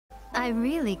I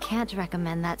really can't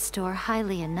recommend that store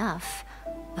highly enough.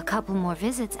 A couple more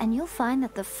visits and you'll find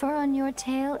that the fur on your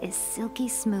tail is silky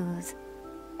smooth.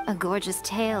 A gorgeous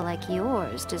tail like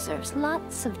yours deserves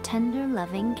lots of tender,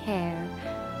 loving care.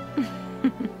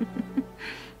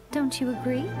 Don't you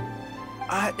agree?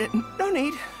 No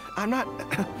need. I'm not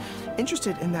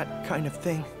interested in that kind of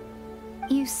thing.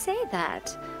 You say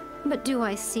that, but do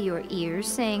I see your ears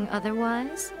saying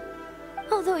otherwise?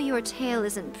 Although your tail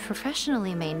isn't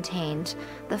professionally maintained,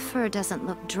 the fur doesn't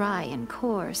look dry and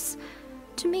coarse.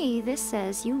 To me, this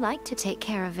says you like to take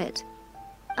care of it.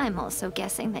 I'm also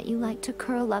guessing that you like to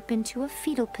curl up into a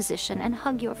fetal position and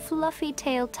hug your fluffy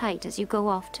tail tight as you go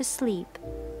off to sleep.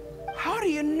 How do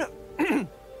you know?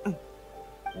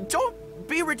 Don't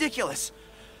be ridiculous.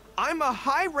 I'm a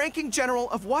high-ranking general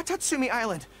of Watatsumi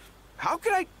Island. How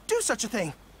could I do such a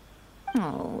thing?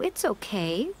 Oh, it's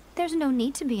okay. There's no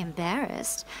need to be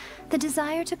embarrassed. The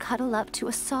desire to cuddle up to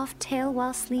a soft tail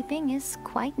while sleeping is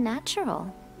quite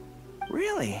natural.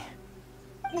 Really?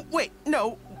 Wait,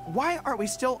 no. Why are we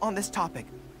still on this topic?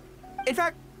 In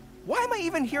fact, why am I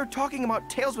even here talking about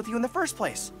tails with you in the first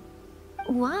place?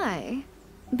 Why?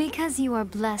 Because you are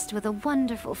blessed with a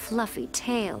wonderful fluffy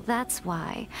tail, that's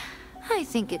why. I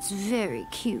think it's very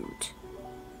cute.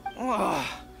 Ugh,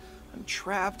 I'm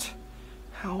trapped.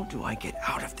 How do I get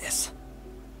out of this?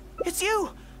 It's you!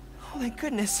 Oh, thank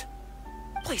goodness.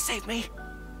 Please save me.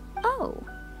 Oh,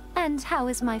 and how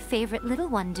is my favorite little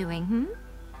one doing,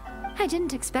 I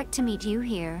didn't expect to meet you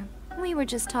here. We were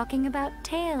just talking about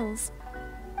tails.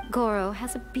 Gorou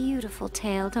has a beautiful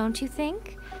tail, don't you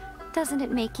think? Doesn't it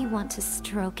make you want to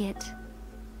stroke it?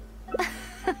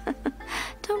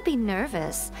 Don't be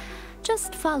nervous.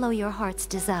 Just follow your heart's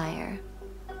desire.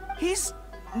 He's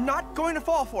not going to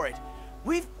fall for it.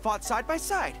 We've fought side by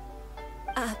side.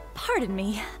 Pardon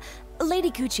me.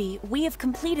 Lady Gucci, we have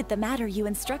completed the matter you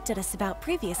instructed us about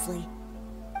previously.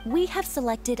 We have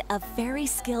selected a very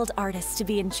skilled artist to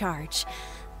be in charge.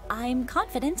 I'm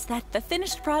confident that the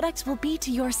finished product will be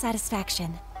to your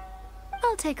satisfaction.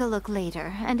 I'll take a look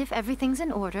later, and if everything's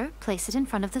in order, place it in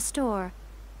front of the store.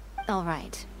 All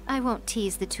right, I won't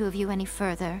tease the two of you any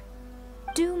further.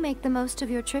 Do make the most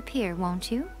of your trip here,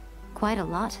 won't you? Quite a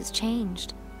lot has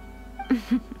changed.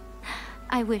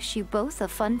 I wish you both a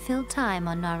fun-filled time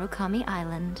on Narukami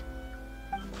Island.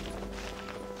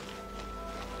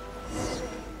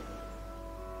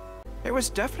 There was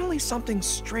definitely something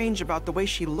strange about the way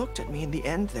she looked at me in the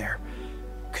end there.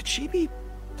 Could she be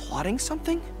plotting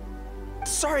something?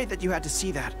 Sorry that you had to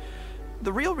see that.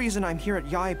 The real reason I'm here at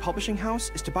Yae Publishing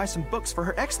House is to buy some books for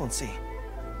Her Excellency.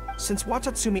 Since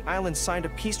Watatsumi Island signed a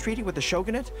peace treaty with the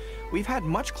Shogunate, we've had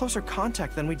much closer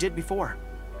contact than we did before.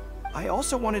 I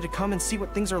also wanted to come and see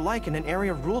what things are like in an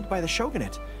area ruled by the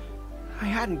Shogunate. I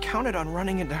hadn't counted on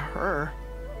running into her.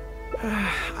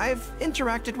 I've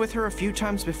interacted with her a few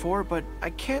times before, but I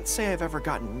can't say I've ever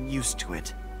gotten used to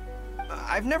it.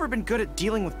 I've never been good at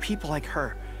dealing with people like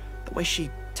her. The way she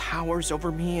towers over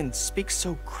me and speaks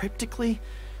so cryptically.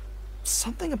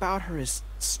 Something about her is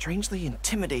strangely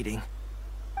intimidating.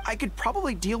 I could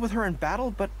probably deal with her in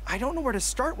battle, but I don't know where to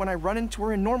start when I run into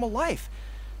her in normal life.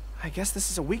 I guess this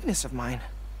is a weakness of mine.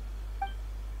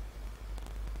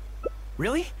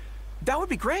 Really? That would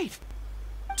be great!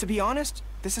 To be honest,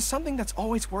 this is something that's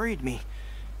always worried me.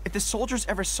 If the soldiers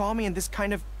ever saw me in this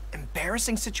kind of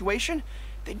embarrassing situation,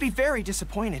 they'd be very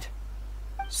disappointed.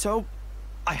 So,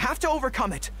 I have to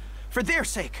overcome it, for their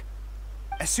sake.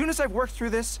 As soon as I've worked through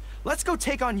this, let's go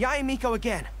take on Yae Miko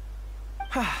again.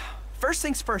 First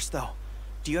things first, though.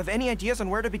 Do you have any ideas on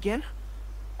where to begin?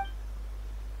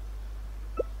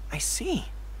 I see.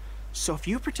 So if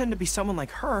you pretend to be someone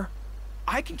like her,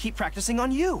 I can keep practicing on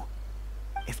you.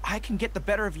 If I can get the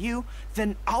better of you,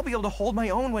 then I'll be able to hold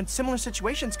my own when similar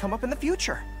situations come up in the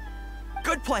future.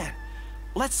 Good plan.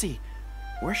 Let's see.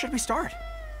 Where should we start?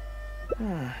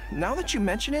 Now that you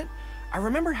mention it, I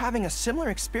remember having a similar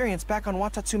experience back on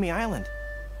Watatsumi Island.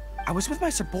 I was with my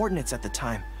subordinates at the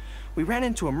time. We ran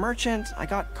into a merchant, I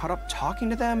got caught up talking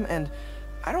to them, and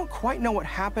I don't quite know what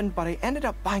happened, but I ended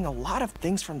up buying a lot of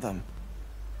things from them.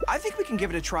 I think we can give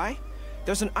it a try.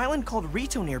 There's an island called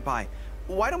Ritou nearby.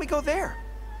 Why don't we go there?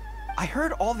 I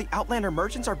heard all the Outlander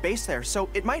merchants are based there, so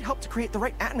it might help to create the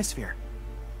right atmosphere.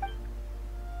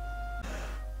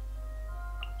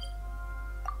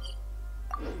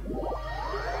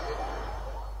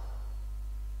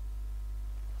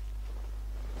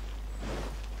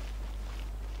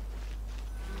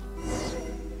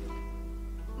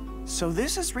 So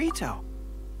this is Ritou.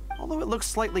 Although it looks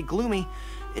slightly gloomy,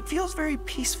 it feels very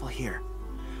peaceful here.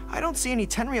 I don't see any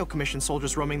Tenryou Commission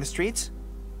soldiers roaming the streets.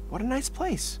 What a nice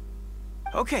place.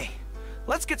 Okay,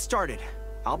 let's get started.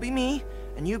 I'll be me,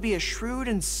 and you be a shrewd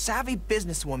and savvy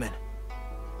businesswoman.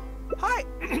 Hi.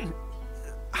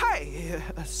 Hi.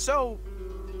 So,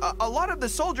 a lot of the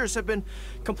soldiers have been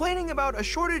complaining about a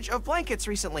shortage of blankets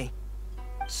recently.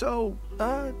 So,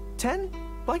 10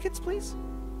 blankets, please?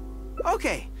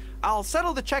 Okay, I'll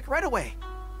settle the check right away.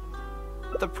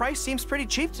 The price seems pretty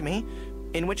cheap to me,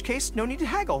 in which case, no need to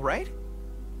haggle, right?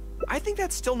 I think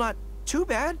that's still not too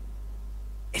bad.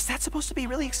 Is that supposed to be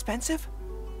really expensive?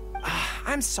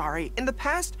 I'm sorry. In the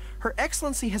past, Her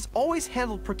Excellency has always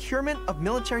handled procurement of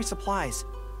military supplies.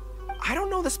 I don't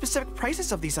know the specific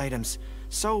prices of these items,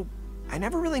 so I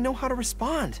never really know how to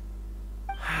respond.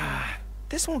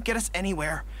 This won't get us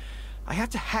anywhere. I have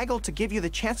to haggle to give you the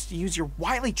chance to use your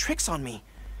wily tricks on me.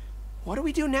 What do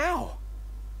we do now?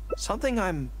 Something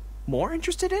I'm more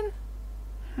interested in?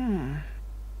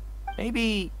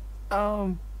 Maybe,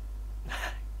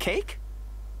 cake?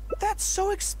 That's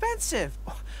so expensive.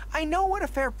 I know what a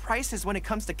fair price is when it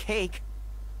comes to cake.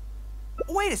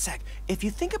 Wait a sec. If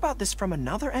you think about this from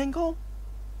another angle,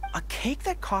 a cake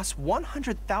that costs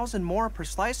 100,000 more per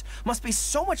slice must be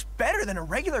so much better than a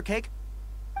regular cake.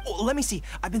 Oh, let me see.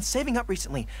 I've been saving up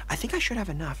recently. I think I should have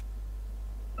enough.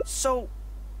 So,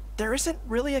 there isn't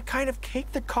really a kind of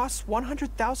cake that costs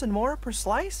 100,000 more per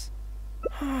slice?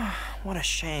 What a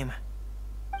shame.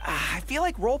 I feel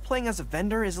like role-playing as a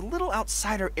vendor is a little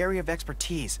outside our area of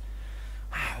expertise.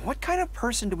 What kind of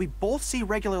person do we both see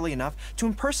regularly enough to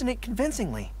impersonate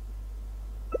convincingly?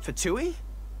 Fatui?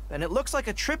 Then it looks like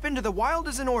a trip into the wild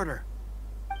is in order.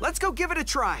 Let's go give it a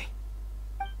try.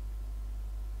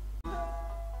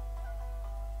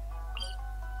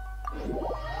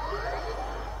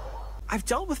 I've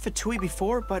dealt with Fatui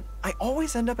before, but I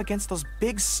always end up against those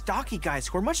big, stocky guys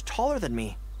who are much taller than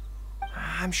me.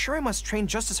 I'm sure I must train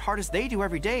just as hard as they do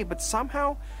every day, but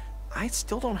somehow, I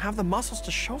still don't have the muscles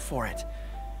to show for it.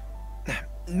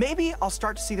 Maybe I'll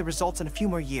start to see the results in a few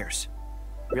more years.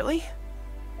 Really?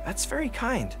 That's very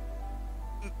kind.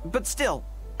 But still,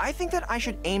 I think that I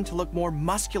should aim to look more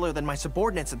muscular than my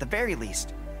subordinates at the very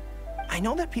least. I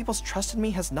know that people's trust in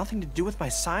me has nothing to do with my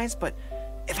size, but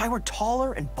if I were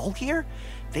taller and bulkier,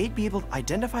 they'd be able to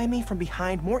identify me from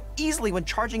behind more easily when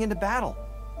charging into battle.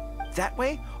 That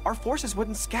way, our forces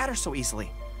wouldn't scatter so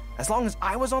easily. As long as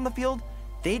I was on the field,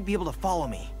 they'd be able to follow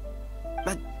me.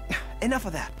 But enough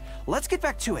of that. Let's get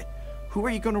back to it. Who are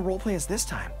you going to roleplay as this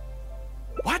time?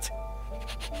 What?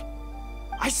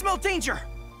 I smell danger!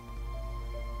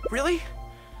 Really?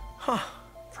 Huh.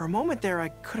 For a moment there, I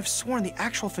could have sworn the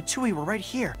actual Fatui were right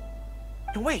here.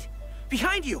 No, wait.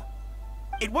 Behind you!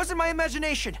 It wasn't my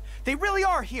imagination. They really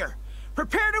are here.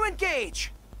 Prepare to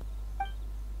engage!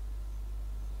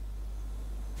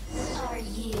 Are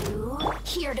you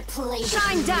here to play?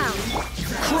 Shine down!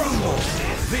 Crumble!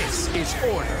 This is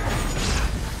order!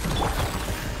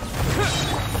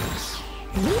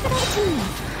 Leave it up to me.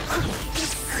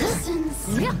 Citizens,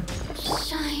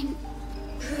 shine.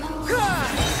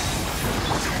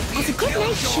 As a good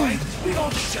night should. We've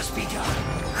only just begun.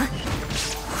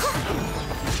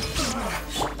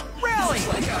 Rally!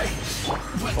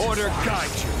 Order guide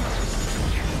you.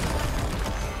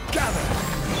 Gather.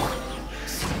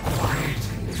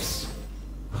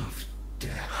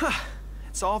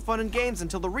 It's all fun and games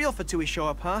until the real Fatui show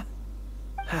up, huh?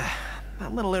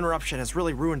 That little interruption has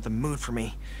really ruined the mood for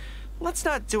me. Let's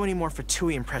not do any more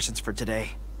Fatui impressions for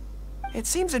today. It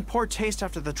seems in poor taste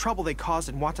after the trouble they caused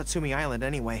in Watatsumi Island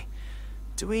anyway.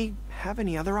 Do we have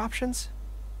any other options?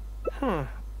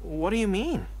 What do you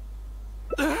mean?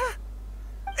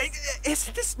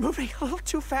 Isn't this moving a little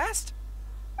too fast?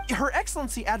 Her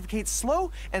Excellency advocates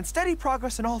slow and steady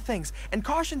progress in all things, and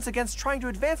cautions against trying to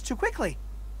advance too quickly.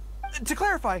 To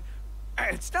clarify,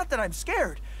 it's not that I'm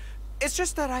scared. It's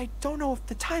just that I don't know if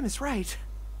the time is right.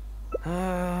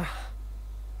 I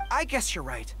guess you're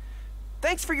right.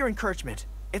 Thanks for your encouragement.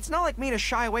 It's not like me to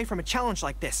shy away from a challenge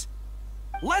like this.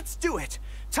 Let's do it!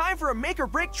 Time for a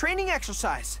make-or-break training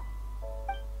exercise!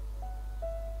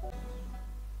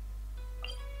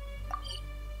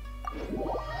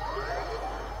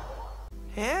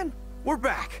 And we're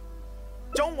back.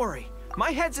 Don't worry,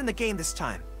 my head's in the game this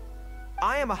time.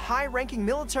 I am a high-ranking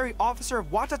military officer of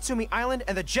Watatsumi Island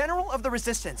and the General of the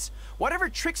Resistance. Whatever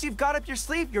tricks you've got up your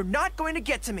sleeve, you're not going to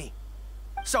get to me.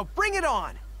 So bring it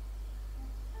on!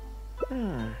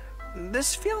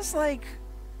 This feels like...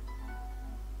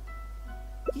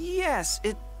 Yes,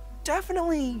 it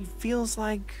definitely feels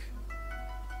like...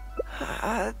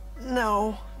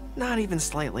 no, not even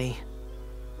slightly.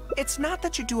 It's not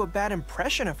that you do a bad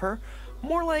impression of her,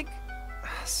 more like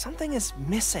something is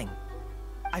missing.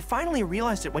 I finally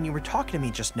realized it when you were talking to me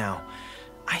just now.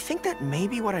 I think that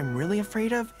maybe what I'm really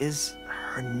afraid of is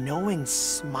her knowing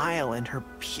smile and her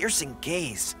piercing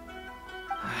gaze.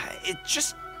 It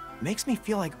just makes me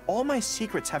feel like all my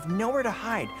secrets have nowhere to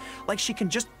hide, like she can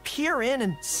just peer in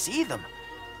and see them.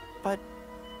 But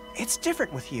it's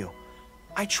different with you.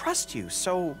 I trust you,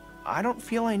 so I don't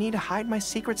feel I need to hide my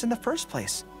secrets in the first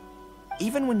place.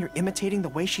 Even when you're imitating the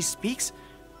way she speaks,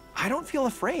 I don't feel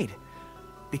afraid.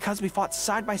 Because we fought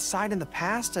side by side in the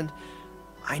past, and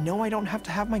I know I don't have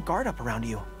to have my guard up around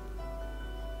you.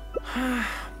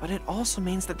 But it also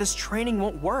means that this training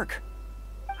won't work.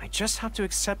 I just have to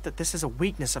accept that this is a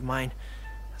weakness of mine,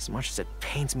 as much as it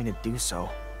pains me to do so.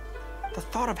 The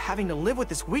thought of having to live with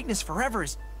this weakness forever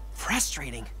is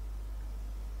frustrating.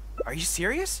 Are you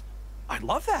serious? I'd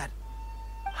love that.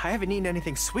 I haven't eaten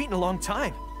anything sweet in a long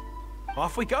time.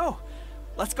 Off we go.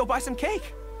 Let's go buy some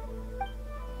cake.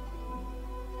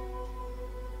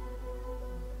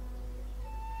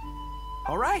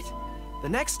 All right. The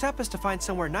next step is to find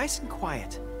somewhere nice and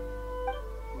quiet.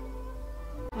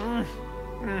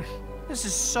 This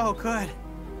is so good.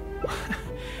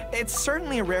 It's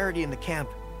certainly a rarity in the camp.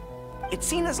 It's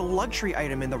seen as a luxury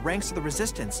item in the ranks of the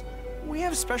Resistance. We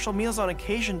have special meals on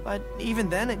occasion, but even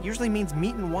then it usually means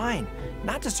meat and wine,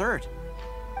 not dessert.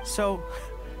 So,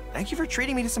 thank you for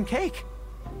treating me to some cake.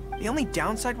 The only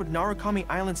downside with Narukami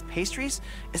Island's pastries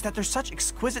is that they're such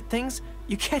exquisite things,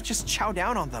 you can't just chow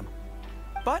down on them.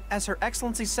 But, as Her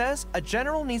Excellency says, a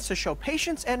general needs to show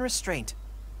patience and restraint.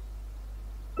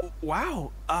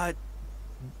 Wow,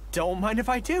 don't mind if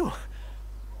I do.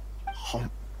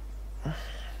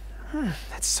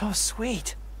 That's so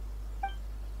sweet.